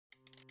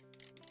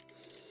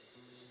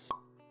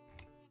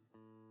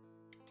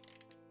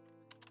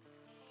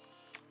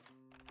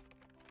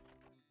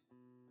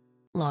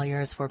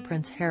Lawyers for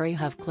Prince Harry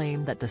have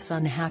claimed that the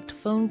Sun hacked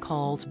phone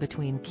calls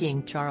between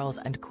King Charles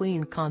and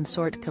Queen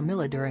consort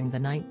Camilla during the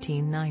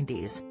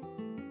 1990s.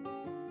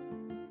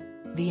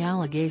 The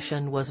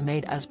allegation was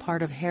made as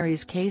part of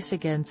Harry's case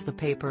against the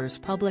paper's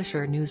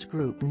publisher News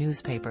Group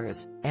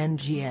Newspapers,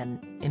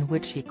 NGN, in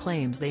which he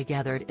claims they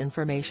gathered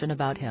information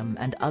about him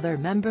and other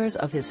members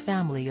of his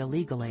family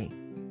illegally.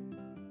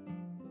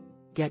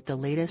 Get the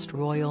latest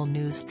royal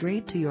news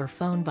straight to your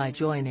phone by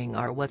joining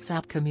our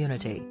WhatsApp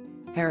community.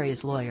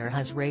 Harry's lawyer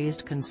has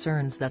raised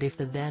concerns that if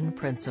the then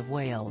Prince of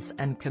Wales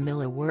and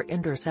Camilla were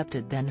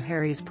intercepted, then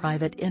Harry's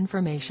private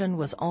information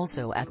was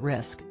also at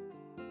risk.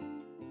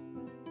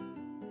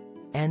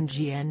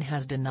 NGN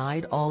has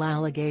denied all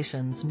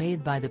allegations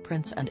made by the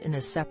Prince and in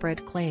a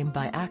separate claim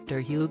by actor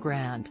Hugh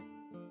Grant.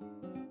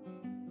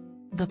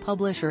 The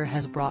publisher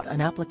has brought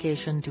an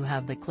application to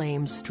have the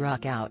claims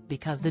struck out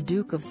because the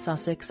Duke of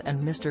Sussex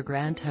and Mr.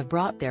 Grant have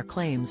brought their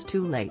claims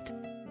too late.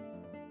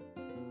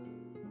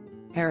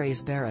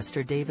 Harry's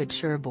barrister David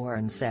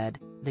Sherborne said,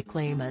 "The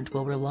claimant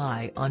will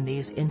rely on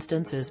these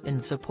instances in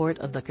support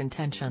of the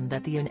contention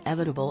that the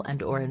inevitable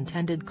and/or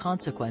intended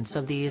consequence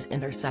of these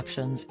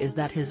interceptions is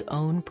that his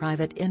own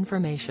private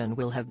information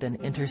will have been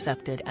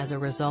intercepted as a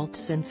result,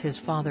 since his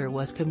father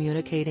was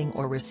communicating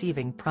or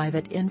receiving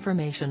private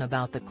information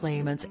about the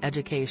claimant's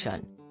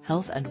education,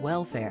 health and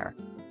welfare."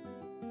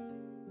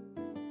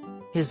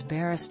 His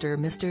barrister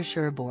Mr.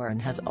 Sherborne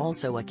has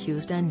also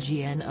accused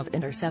NGN of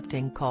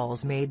intercepting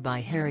calls made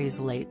by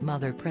Harry's late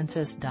mother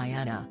Princess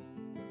Diana.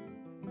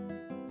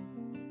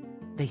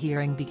 The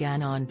hearing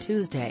began on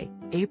Tuesday,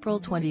 April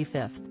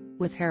 25,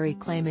 with Harry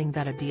claiming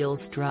that a deal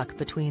struck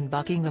between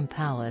Buckingham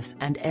Palace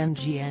and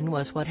NGN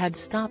was what had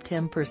stopped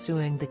him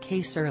pursuing the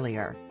case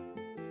earlier.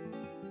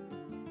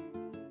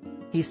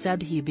 He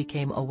said he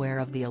became aware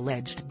of the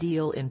alleged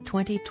deal in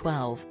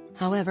 2012,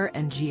 however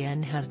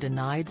NGN has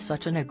denied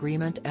such an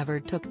agreement ever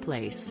took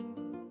place.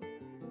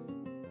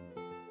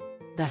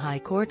 The High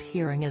Court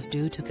hearing is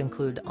due to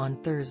conclude on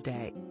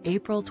Thursday,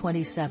 April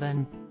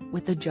 27,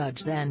 with the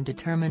judge then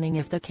determining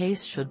if the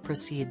case should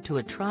proceed to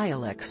a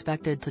trial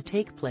expected to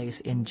take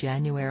place in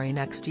January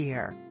next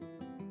year.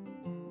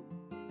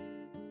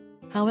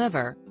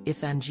 However,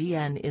 if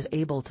NGN is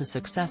able to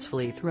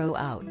successfully throw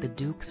out the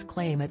Duke's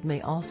claim, it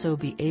may also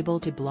be able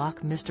to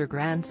block Mr.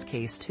 Grant's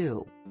case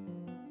too.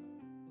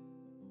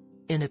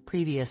 In a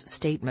previous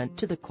statement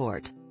to the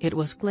court, it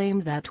was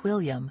claimed that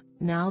William,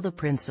 now the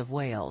Prince of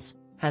Wales,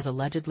 has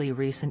allegedly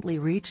recently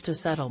reached a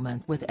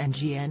settlement with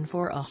NGN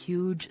for a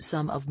huge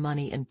sum of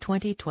money in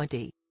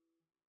 2020.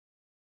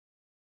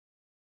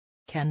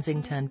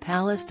 Kensington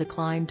Palace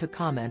declined to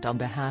comment on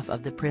behalf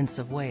of the Prince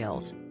of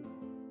Wales.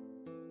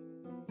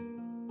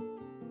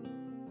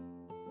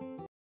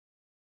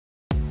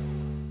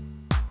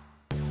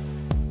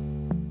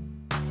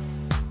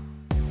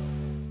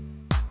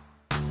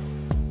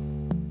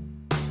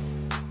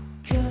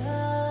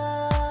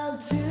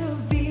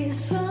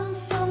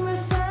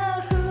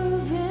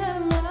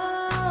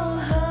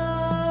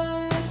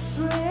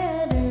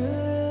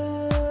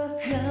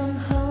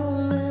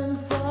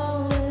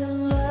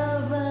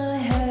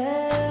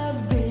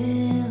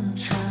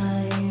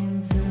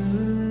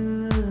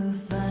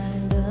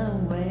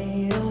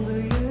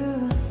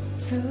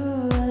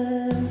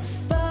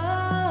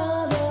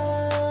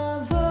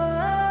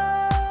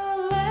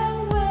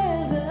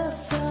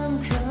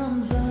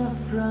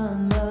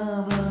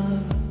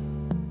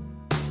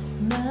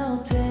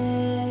 Now take